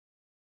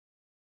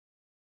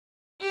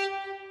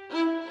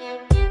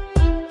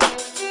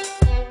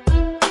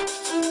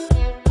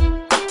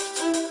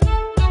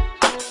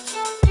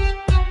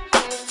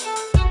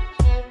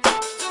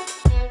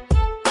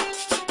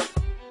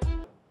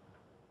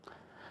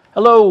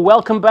Hello,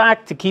 welcome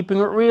back to Keeping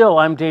It Real.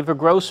 I'm David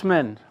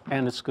Grossman,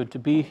 and it's good to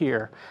be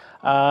here.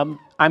 I'm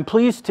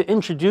pleased to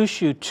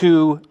introduce you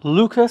to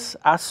Lucas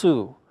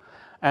Asu.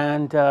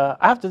 And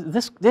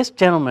this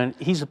gentleman,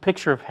 he's a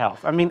picture of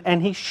health. I mean,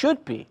 and he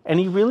should be, and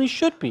he really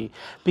should be,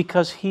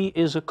 because he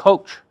is a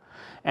coach.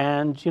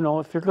 And you know,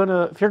 if you're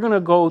gonna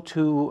go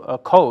to a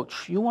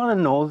coach, you want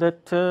to know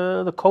that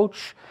the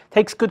coach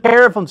takes good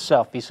care of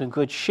himself. He's in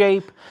good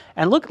shape.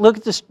 And look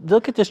at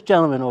this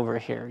gentleman over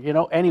here. You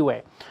know.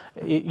 Anyway,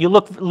 you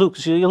look,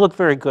 Luke. You look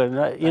very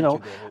good. You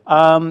know.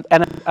 And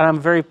I'm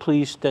very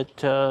pleased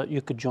that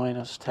you could join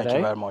us today. Thank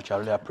you very much. I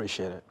really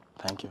appreciate it.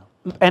 Thank you.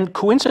 And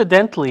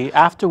coincidentally,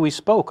 after we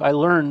spoke, I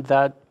learned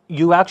that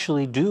you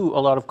actually do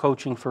a lot of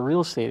coaching for real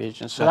estate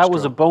agents. So that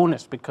was a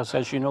bonus because,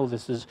 as you know,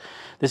 this is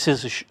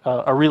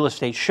a real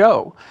estate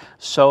show.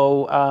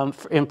 So,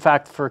 in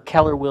fact, for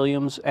Keller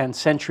Williams and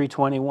Century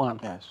 21.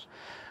 Yes.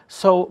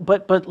 So,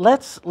 but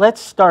let's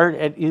start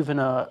at even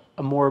a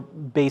more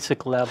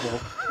basic level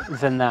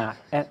than that.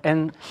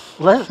 And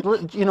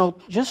you know,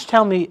 just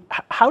tell me,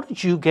 how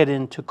did you get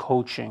into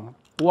coaching?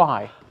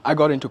 Why? I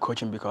got into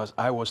coaching because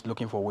I was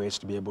looking for ways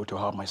to be able to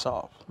help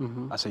myself.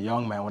 As a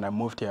young man, when I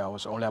moved here, I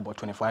was only about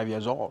 25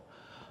 years old.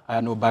 I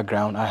had no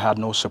background, I had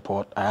no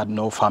support, I had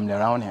no family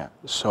around here.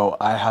 So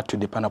I had to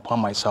depend upon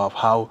myself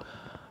how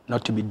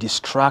not to be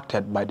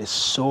distracted by the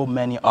so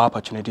many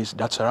opportunities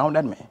that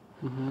surrounded me.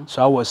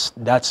 So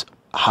that's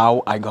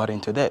how I got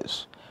into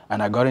this.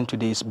 And I got into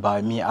this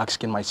by me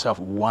asking myself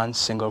one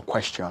single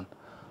question: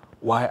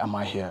 why am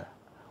I here?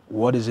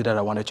 What is it that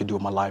I wanted to do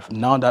with my life?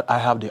 Now that I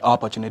have the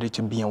opportunity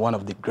to be in one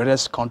of the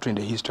greatest countries in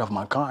the history of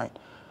mankind,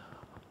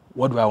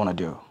 what do I want to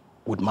do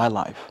with my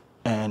life?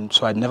 And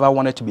so I never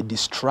wanted to be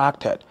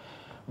distracted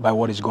by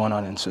what is going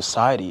on in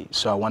society.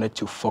 So I wanted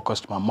to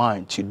focus my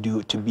mind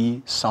to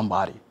be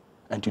somebody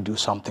and to do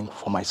something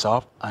for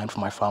myself and for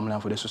my family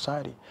and for the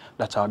society.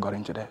 That's how I got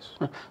into this.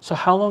 So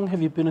how long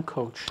have you been a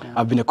coach now?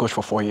 I've been a coach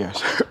for 4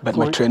 years, but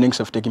my trainings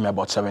have taken me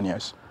about 7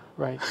 years.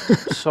 Right.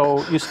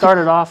 So you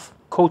started off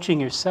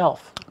coaching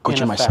yourself.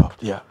 Coaching myself,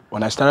 yeah.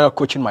 When I started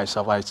coaching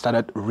myself, I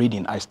started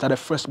reading. I started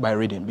first by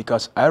reading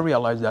because I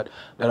realized that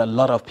there are a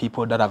lot of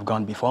people that have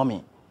gone before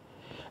me,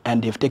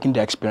 and they've taken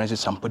their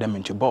experiences and put them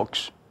into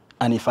books.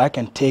 And if I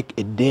can take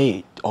a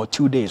day or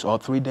 2 days or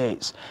 3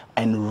 days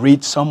and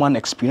read someone's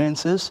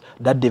experiences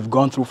that they've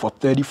gone through for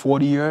 30,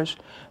 40 years,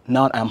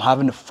 now I'm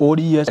having a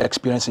 40 years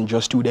experience in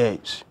just 2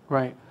 days.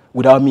 Right.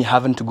 Without me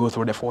having to go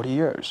through the 40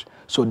 years.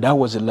 So that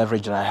was the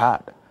leverage that I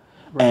had.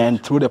 Right.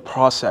 And through the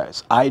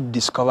process, I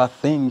discovered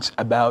things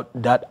about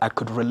that I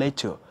could relate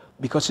to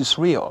because it's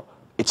real.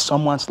 It's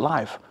someone's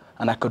life,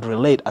 and I could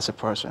relate as a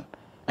person.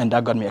 And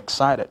that got me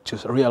excited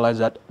to realize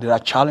that there are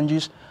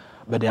challenges,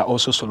 but there are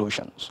also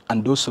solutions.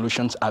 And those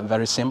solutions are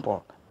very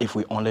simple if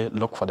we only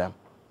look for them.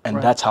 And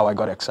that's how I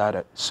got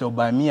excited. So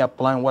by me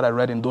applying what I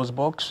read in those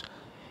books,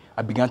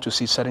 I began to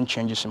see certain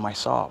changes in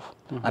myself.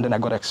 And then I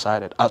got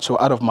excited. So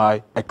out of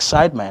my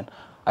excitement,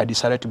 I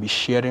decided to be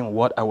sharing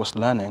what I was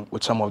learning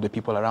with some of the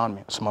people around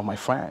me, some of my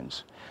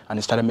friends, and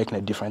it started making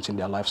a difference in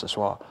their lives as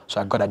well.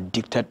 So I got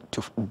addicted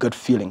to good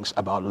feelings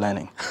about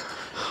learning.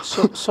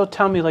 So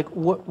tell me, like,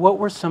 what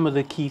were some of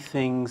the key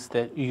things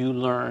that you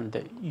learned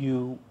that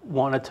you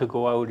wanted to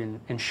go out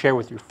and share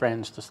with your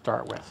friends to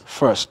start with?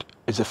 First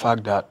is the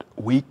fact that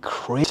we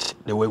create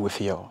the way we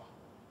feel.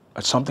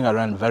 It's something I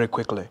learned very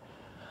quickly.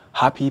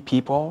 Happy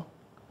people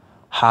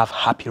have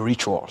happy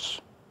rituals.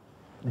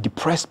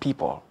 Depressed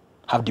people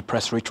have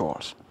depressed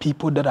rituals.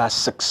 People that are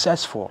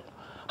successful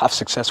have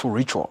successful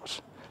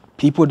rituals.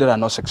 People that are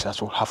not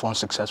successful have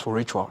unsuccessful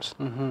rituals.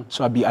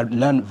 So I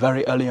learned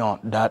very early on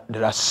that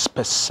there are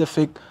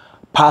specific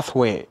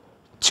pathway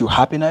to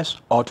happiness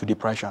or to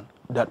depression.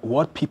 That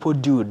what people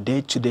do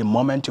day to day,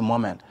 moment to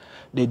moment,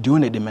 they're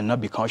doing it, they may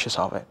not be conscious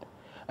of it.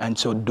 And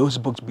so those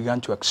books began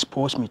to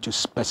expose me to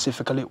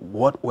specifically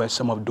what were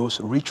some of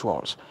those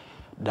rituals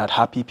that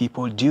happy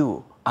people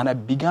do. And I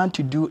began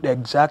to do the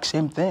exact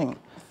same thing.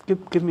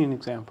 Give me an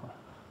example.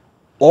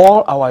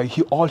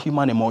 All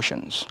human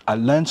emotions, I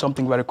learned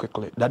something very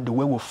quickly, that the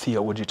way we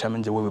feel will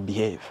determine the way we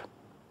behave.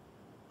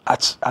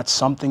 That's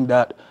something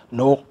that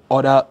no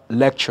other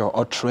lecture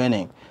or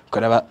training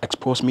could ever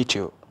expose me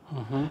to.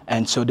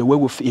 And so if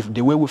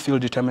the way we feel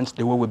determines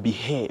the way we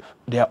behave,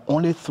 there are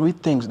only 3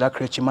 things that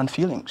create human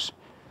feelings.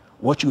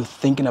 What you're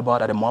thinking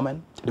about at the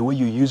moment, the way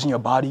you're using your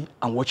body,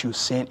 and what you're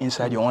saying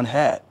inside your own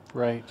head.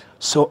 Right.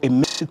 So it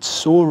makes it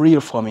so real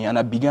for me, and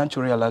I began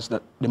to realize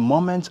that the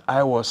moments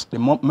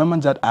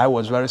that I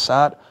was very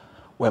sad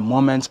were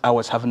moments I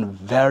was having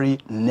very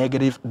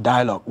negative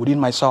dialogue within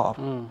myself.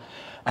 And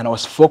I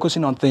was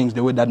focusing on things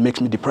the way that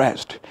makes me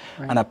depressed.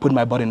 And I put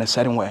my body in a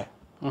certain way.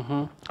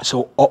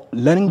 So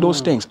learning those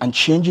things and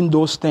changing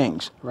those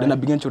things, then I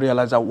began to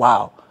realize that,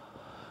 wow,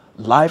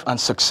 life and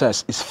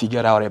success is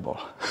figured outable.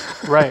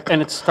 Right,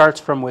 and it starts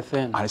from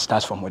within. And it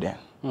starts from within.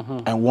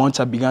 And once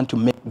I began to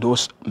make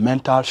those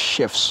mental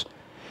shifts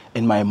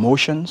in my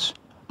emotions,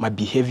 my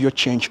behavior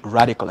changed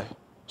radically.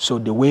 So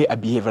the way I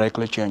behave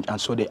radically changed.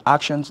 And so the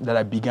actions that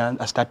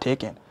I started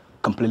taking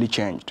completely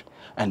changed.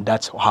 And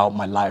that's how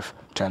my life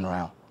turned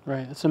around.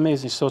 Right, it's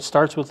amazing. So it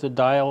starts with the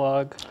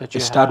dialogue that you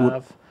It starts have.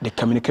 with the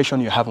communication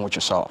you're having with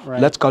yourself.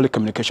 Right. Let's call it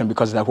communication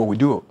because that's what we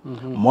do.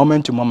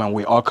 Moment to moment,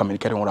 we're all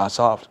communicating with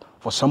ourselves.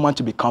 For someone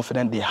to be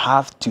confident, they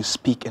have to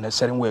speak in a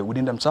certain way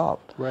within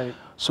themselves. Right.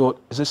 So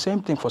it's the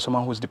same thing for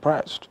someone who's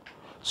depressed.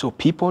 So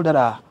people that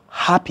are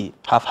happy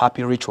have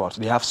happy rituals.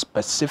 They have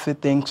specific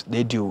things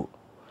they do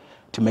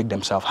to make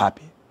themselves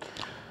happy.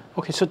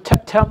 Okay, so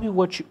tell me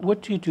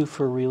what do you do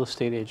for real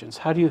estate agents?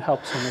 How do you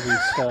help some of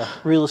these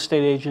real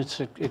estate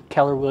agents at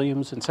Keller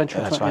Williams and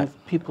Century? That's right.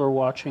 And people are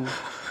watching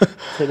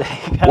today.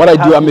 What I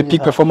do, I'm a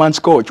peak performance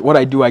coach. What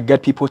I do, I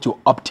get people to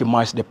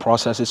optimize the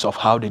processes of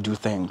how they do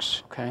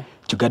things. Okay.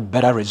 To get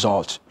better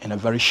results in a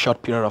very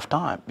short period of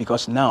time.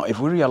 Because now,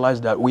 if we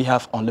realize that we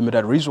have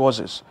unlimited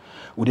resources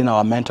within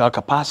our mental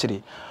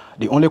capacity,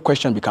 the only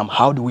question becomes,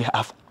 how do we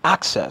have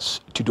access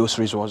to those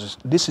resources?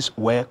 This is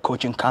where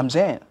coaching comes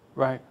in.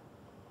 Right.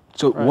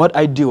 So what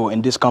I do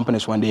in these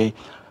companies when they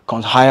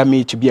hire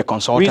me to be a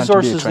consultant,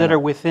 resources to be a trainer, that are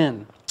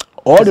within.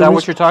 all Is that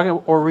what you're talking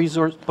about? Or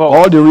resource, both?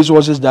 all the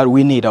resources that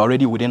we need are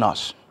already within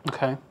us.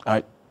 Okay. All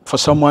right. For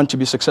someone to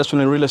be successful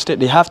in real estate,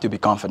 they have to be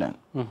confident.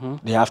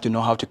 They have to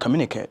know how to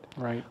communicate.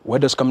 Right. Where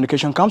does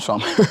communication come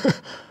from?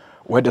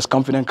 Where does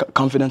confidence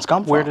come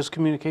from? Where does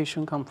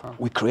communication come from?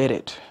 We create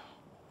it.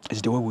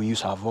 It's the way we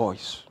use our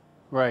voice,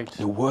 Right.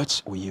 the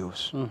words we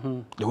use,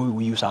 the way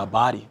we use our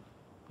body,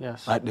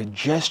 Yes. right? The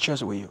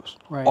gestures we use.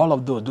 Right. All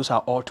of those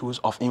are all tools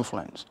of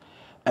influence.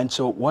 And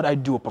so what I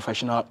do, a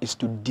professional, is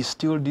to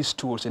distill these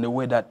tools in a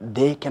way that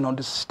they can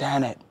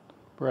understand it.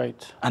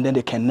 Right. And then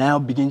they can now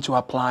begin to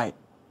apply it.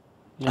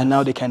 Yes. And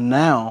now they can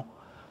now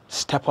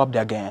step up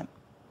their game.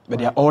 But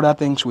there are other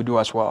things we do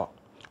as well.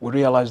 We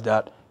realize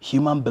that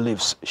human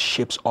beliefs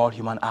shapes all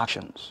human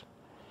actions.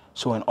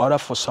 So in order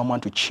for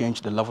someone to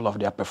change the level of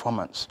their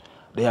performance,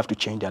 they have to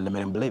change their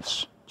limiting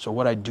beliefs. So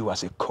what I do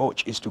as a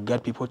coach is to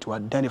get people to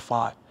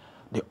identify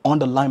the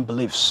underlying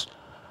beliefs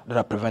that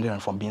are preventing them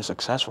from being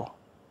successful.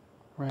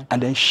 Right.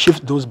 And then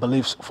shift those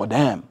beliefs for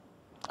them.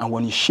 And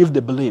when you shift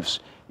the beliefs,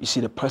 you see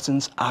the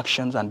person's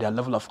actions and their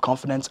level of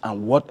confidence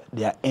and what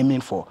they are aiming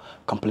for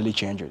completely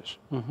changes.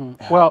 Yeah.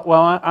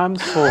 Well, I'm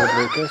sold,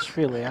 Lucas.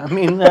 Really, I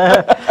mean,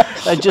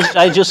 I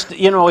just,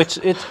 you know,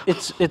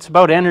 it's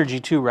about energy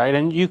too, right?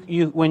 And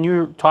you, when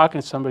you're talking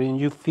to somebody and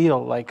you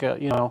feel like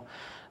you know,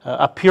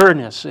 a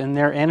pureness in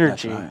their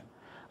energy. That's right.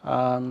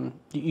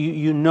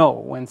 You know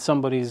when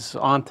somebody's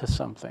onto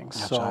something.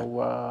 That's so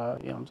right.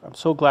 you know, I'm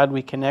so glad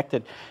we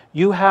connected.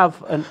 You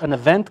have an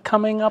event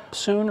coming up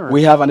soon, or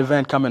We have an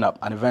event coming up.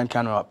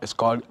 It's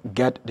called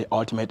Get the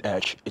Ultimate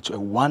Edge. It's a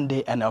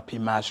one-day NLP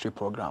mastery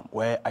program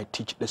where I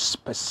teach the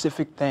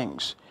specific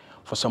things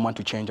for someone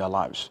to change their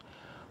lives.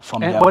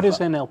 And what is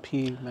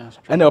NLP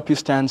mastery? NLP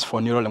stands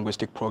for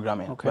Neuro-Linguistic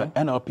Programming. Okay. But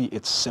NLP,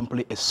 it's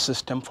simply a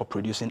system for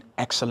producing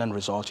excellent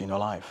results in your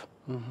life.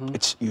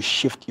 It's you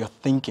shift your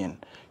thinking,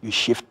 you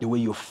shift the way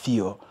you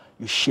feel,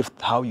 you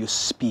shift how you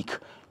speak,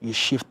 you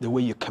shift the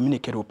way you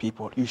communicate with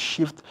people, you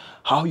shift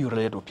how you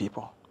relate with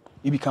people.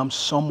 You become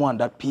someone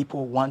that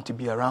people want to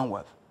be around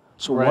with.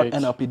 So Right.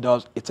 what NLP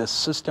does, it's a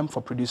system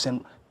for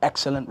producing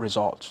excellent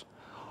results.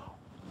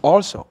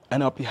 Also,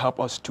 NLP helps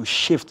us to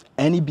shift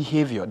any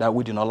behavior that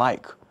we do not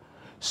like.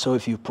 So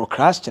if you're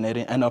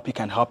procrastinating, NLP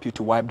can help you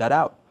to wipe that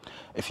out.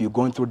 If you're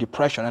going through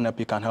depression,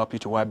 NLP can help you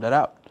to wipe that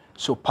out.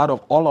 So part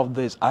of all of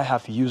this, I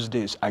have used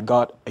this. I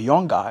got a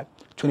young guy,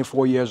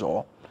 24 years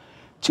old,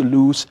 to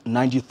lose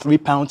 93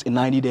 pounds in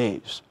 90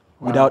 days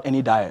without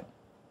any diet.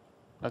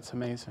 That's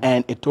amazing.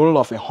 And a total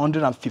of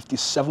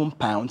 157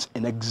 pounds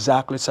in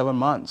exactly 7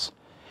 months.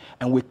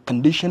 And we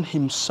conditioned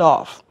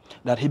himself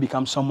that he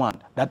becomes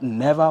someone that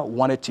never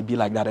wanted to be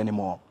like that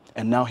anymore.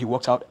 And now he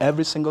works out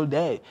every single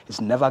day. He's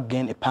never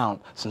gained a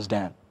pound since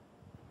then.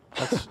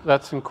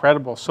 That's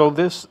incredible. So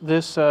this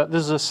is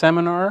a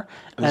seminar.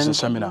 This is a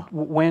seminar.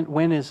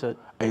 When is it?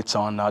 It's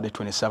on the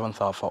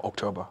 27th of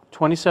October.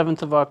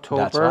 27th of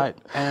October. That's right.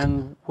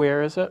 And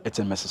where is it? It's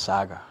in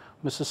Mississauga.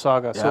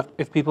 Mississauga. Yeah. So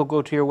if people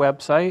go to your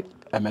website,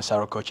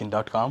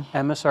 MSRcoaching.com.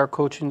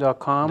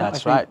 MSRcoaching.com.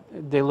 That's I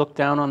think they look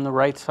down on the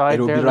right side. It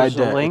will there. be right There's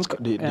there. a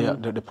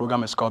link. The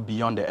program is called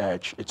Beyond the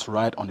Edge. It's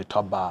right on the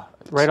top bar.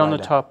 It's right on the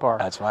there. top bar.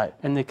 That's right.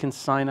 And they can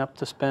sign up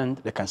to spend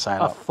They can sign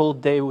a up. full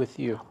day with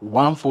you.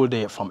 One full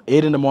day from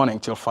 8 in the morning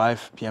till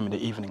 5 p.m. in the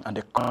evening. And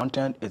the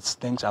content, it's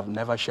things I've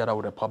never shared out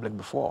with the public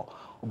before.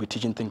 We'll be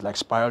teaching things like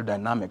spiral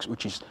dynamics,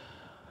 which is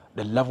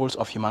the levels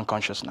of human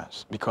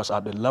consciousness. Because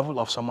at the level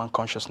of someone's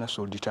consciousness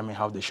will determine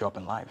how they show up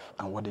in life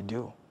and what they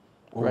do.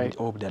 Right.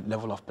 What that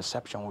level of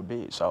perception would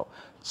be. So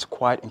it's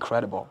quite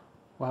incredible.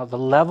 Wow, the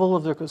level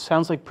of the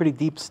sounds like pretty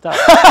deep stuff.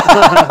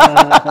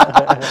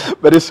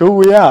 But it's who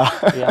we are.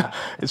 Yeah.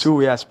 It's who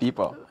we are as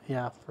people.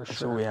 Yeah, for It's who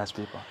sure. we are as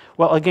people.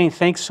 Well, again,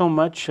 thanks so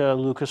much,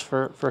 Lucas,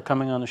 for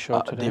coming on the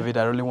show today. David,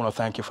 I really want to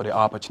thank you for the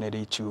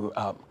opportunity to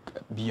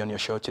be on your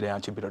show today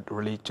and to be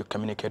really to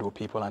communicate with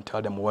people and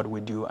tell them what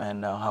we do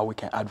and how we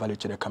can add value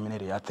to the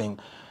community. I think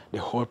the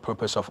whole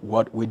purpose of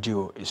what we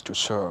do is to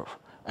serve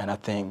And I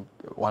think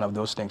one of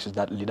those things is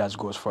that leaders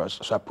goes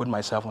first. So I put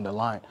myself on the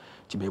line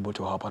to be able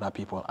to help other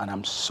people. And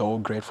I'm so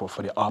grateful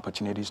for the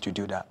opportunities to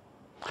do that.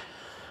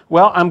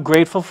 Well, I'm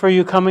grateful for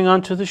you coming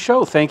onto the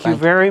show. Thank you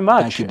very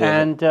much. Thank you,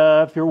 David.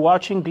 And if you're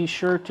watching, be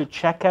sure to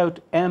check out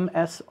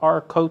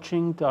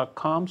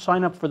msrcoaching.com.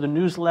 Sign up for the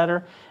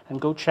newsletter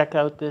and go check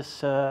out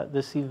this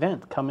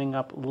event coming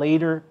up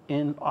later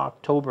in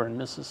October in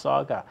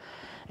Mississauga,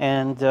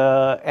 and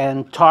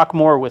talk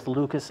more with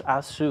Lucas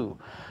Asu.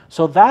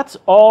 So that's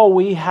all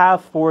we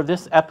have for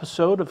this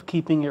episode of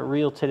Keeping It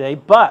Real today,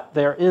 but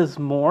there is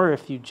more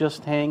if you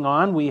just hang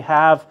on. We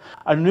have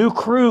a new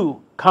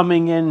crew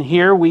coming in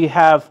here. We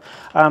have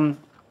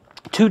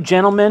two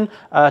gentlemen.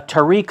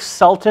 Tariq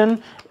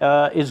Sultan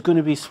is going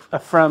to be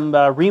from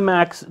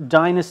Remax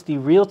Dynasty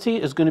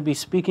Realty, is going to be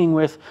speaking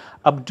with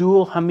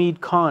Abdul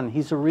Hamid Khan.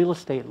 He's a real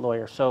estate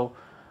lawyer, so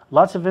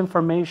lots of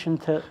information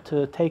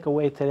to take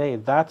away today,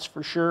 that's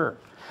for sure.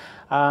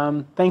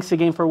 Thanks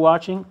again for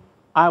watching.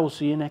 I will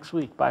see you next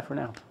week. Bye for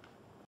now.